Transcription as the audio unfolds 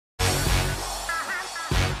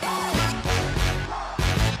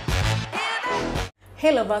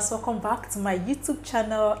Hey lovers, welcome back to my YouTube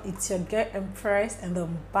channel. It's your girl Empress and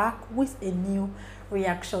I'm back with a new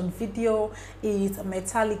reaction video. It's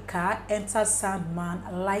Metallica Enter Sandman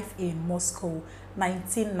Live in Moscow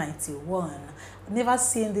 1991. Never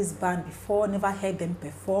seen this band before, never heard them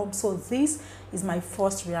perform, so this is my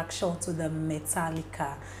first reaction to the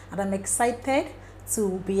Metallica and I'm excited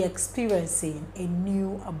to be experiencing a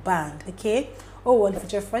new band. Okay, oh well, if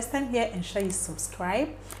it's your first time here, ensure you subscribe,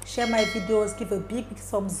 share my videos, give a big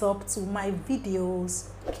thumbs up to my videos.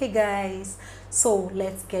 Okay guys, so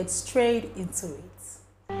let's get straight into it.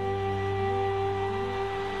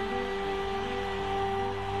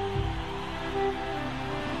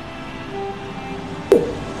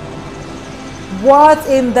 What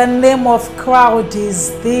in the name of crowd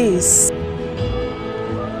is this?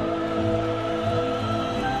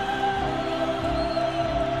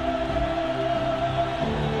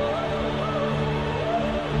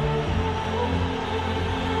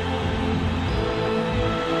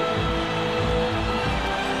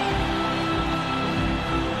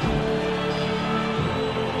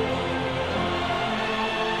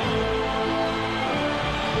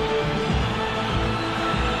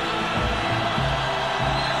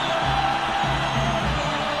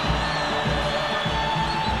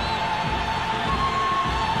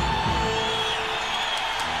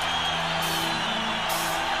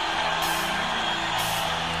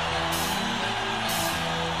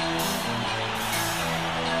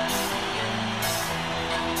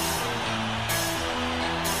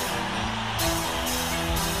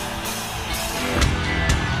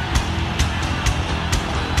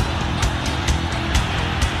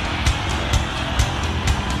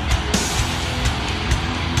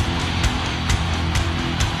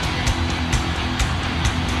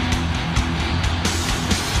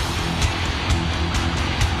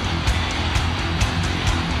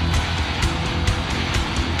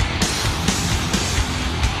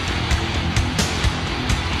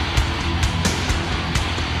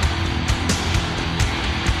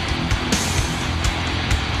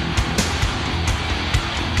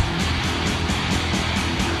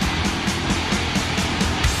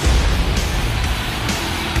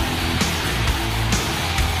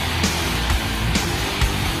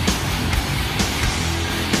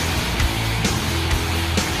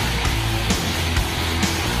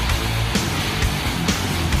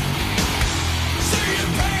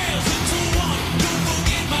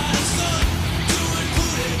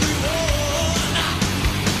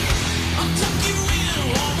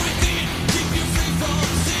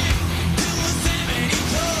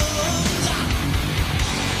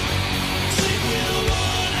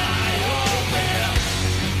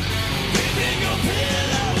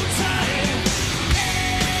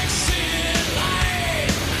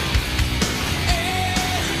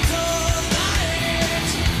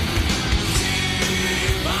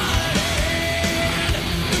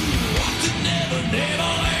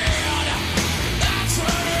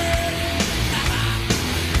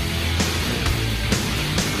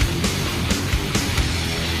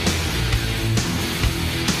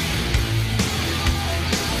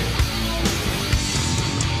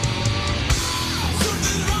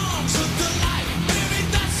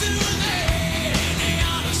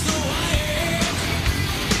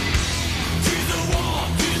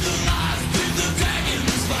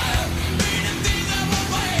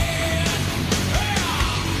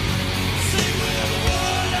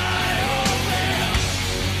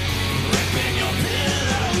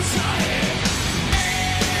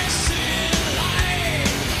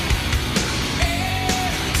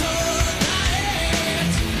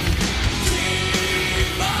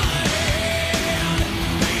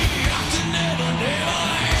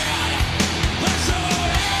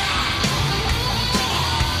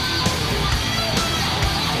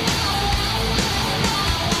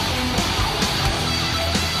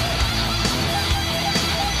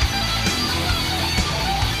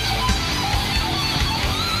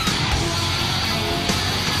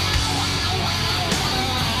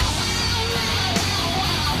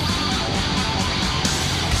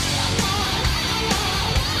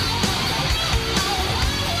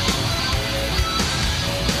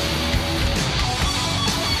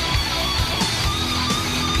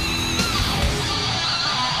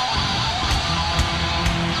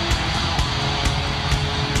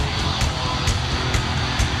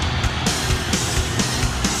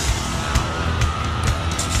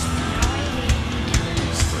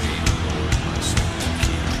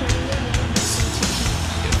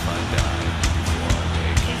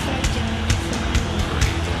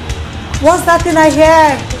 What's that thing I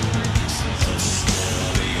hear?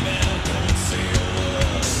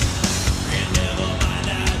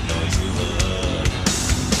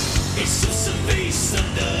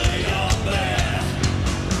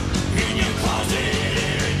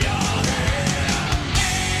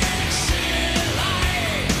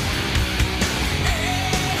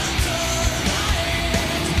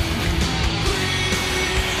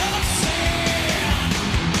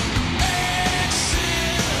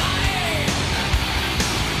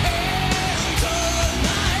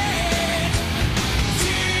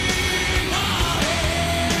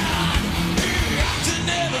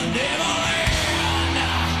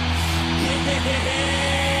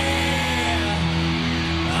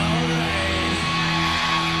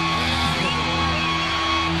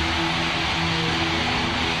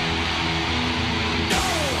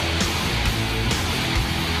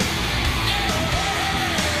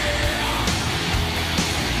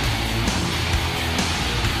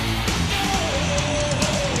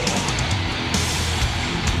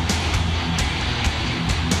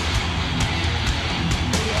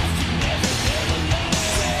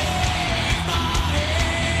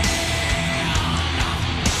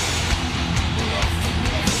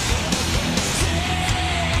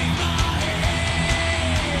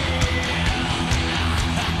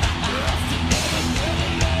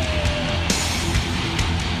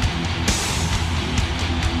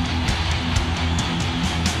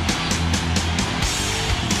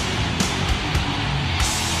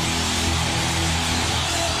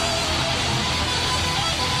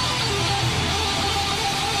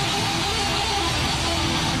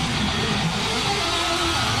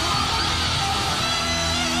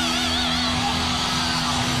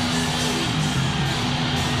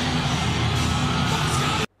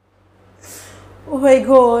 my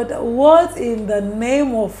god, what in the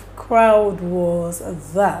name of crowd was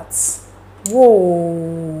that?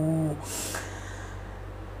 Whoa,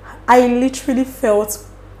 I literally felt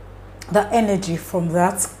the energy from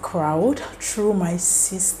that crowd through my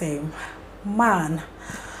system, man.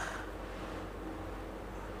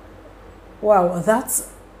 Wow, that's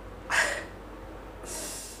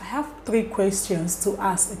I have 3 questions to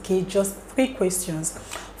ask. Okay, just 3 questions.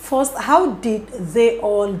 First, how did they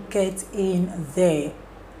all get in there?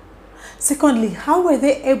 Secondly, how were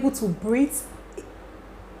they able to breathe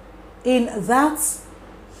in that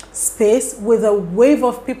space with a wave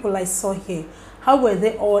of people I saw here? How were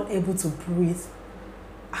they all able to breathe?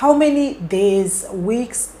 How many days,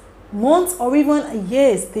 weeks, months, or even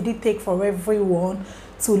years did it take for everyone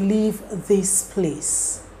to leave this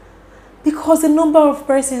place? Because the number of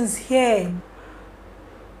persons here,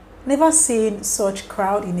 never seen such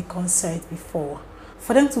crowd in a concert before.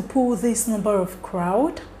 For them to pull this number of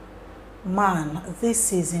crowd, man,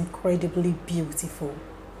 this is incredibly beautiful.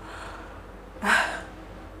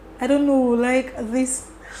 I don't know, like this.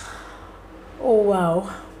 Oh wow,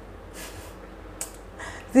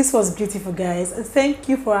 this was beautiful, guys. Thank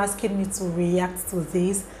you for asking me to react to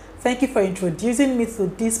this. Thank you for introducing me to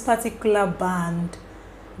this particular band.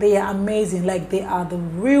 They are amazing, like they are the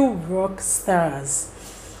real rock stars.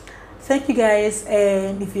 Thank you, guys,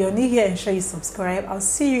 and if you're new here, ensure you subscribe. I'll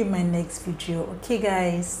see you in my next video. Okay,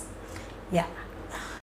 guys? Yeah.